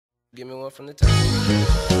Give me one from the top.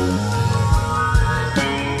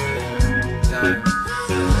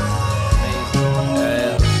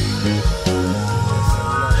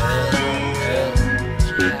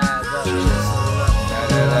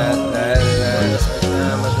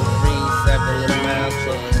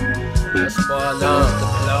 Spoilers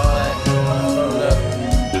deployed,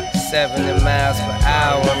 70 miles per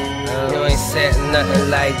hour. You ain't said nothing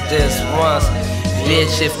like this once.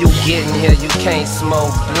 Bitch, if you get in here, you can't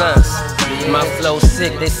smoke blunts. My flow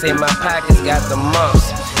sick, they say my pockets got the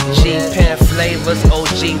mumps. G-Pen flavors,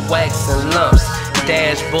 OG wax and lumps.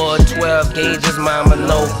 Dashboard 12 gauges, mama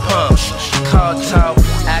no pumps. Car talk,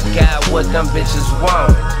 I got what them bitches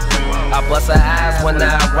want. I bust her eyes when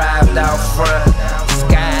I arrived out front.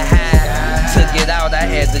 Sky high, to get out I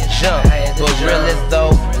had to jump. But really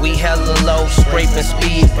though, we hella low, scraping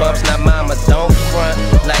speed bumps. Now mama don't front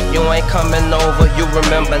like you ain't coming over. You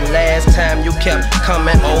remember last time you kept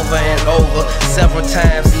coming over and over several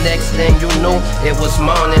times. Next thing you knew, it was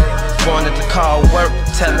morning. Wanted to call work,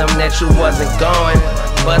 tell them that you wasn't going.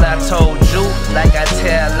 But I told you, like I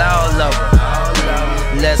tell all of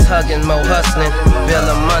them, less hugging, more hustling. Build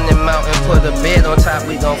a money mountain, put a bed on top,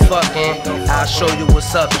 we gon' fuckin'. I'll show you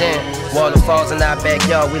what's up then. Waterfalls in our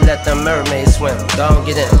backyard, we let them mermaids swim. Don't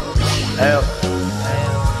get in. Help.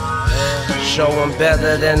 Show them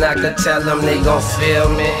better than I could tell them, they gon' feel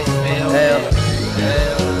me. Help.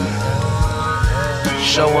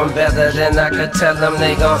 Show them better than I could tell them,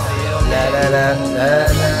 they gon' feel me.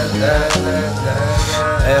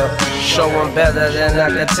 Show them better than I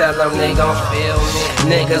could tell them, they gon' feel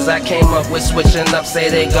me. Niggas I came up with switching up say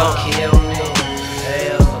they gon' kill me.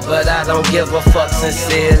 But I don't give a fuck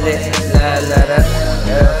sincerely.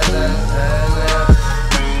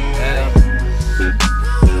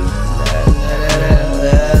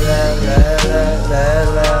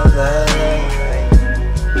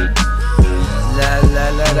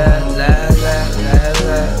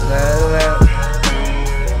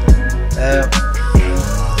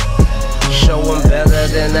 Show them better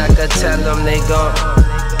than I could tell them, they gon'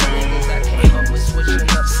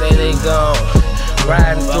 say they gon'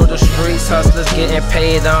 riding through the streets, hustlers getting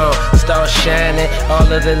paid on. Start shining,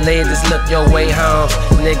 all of the ladies look your way home.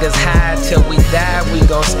 Niggas high till we die, we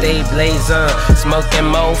gon' stay blazing. Smoking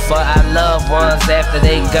more for our loved ones after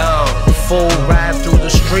they gone. Full ride through the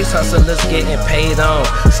streets, hustlers getting paid on.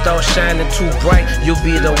 Start shining too bright, you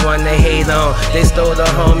be the one they hate on. They stole the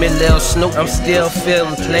homie Lil Snoop, I'm still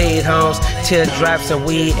feeling played homes. Teardrops and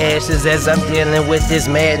weed ashes as I'm dealing with this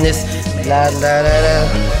madness. La la la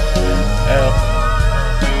la.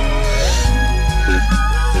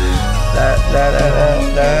 La la la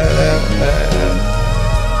la la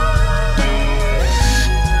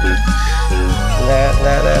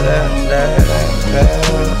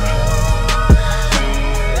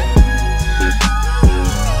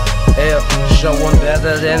show them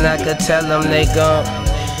better than I could tell them, they gon'.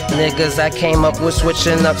 Niggas I came up with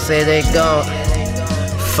switching up say they gon'.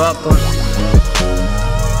 Fuck them.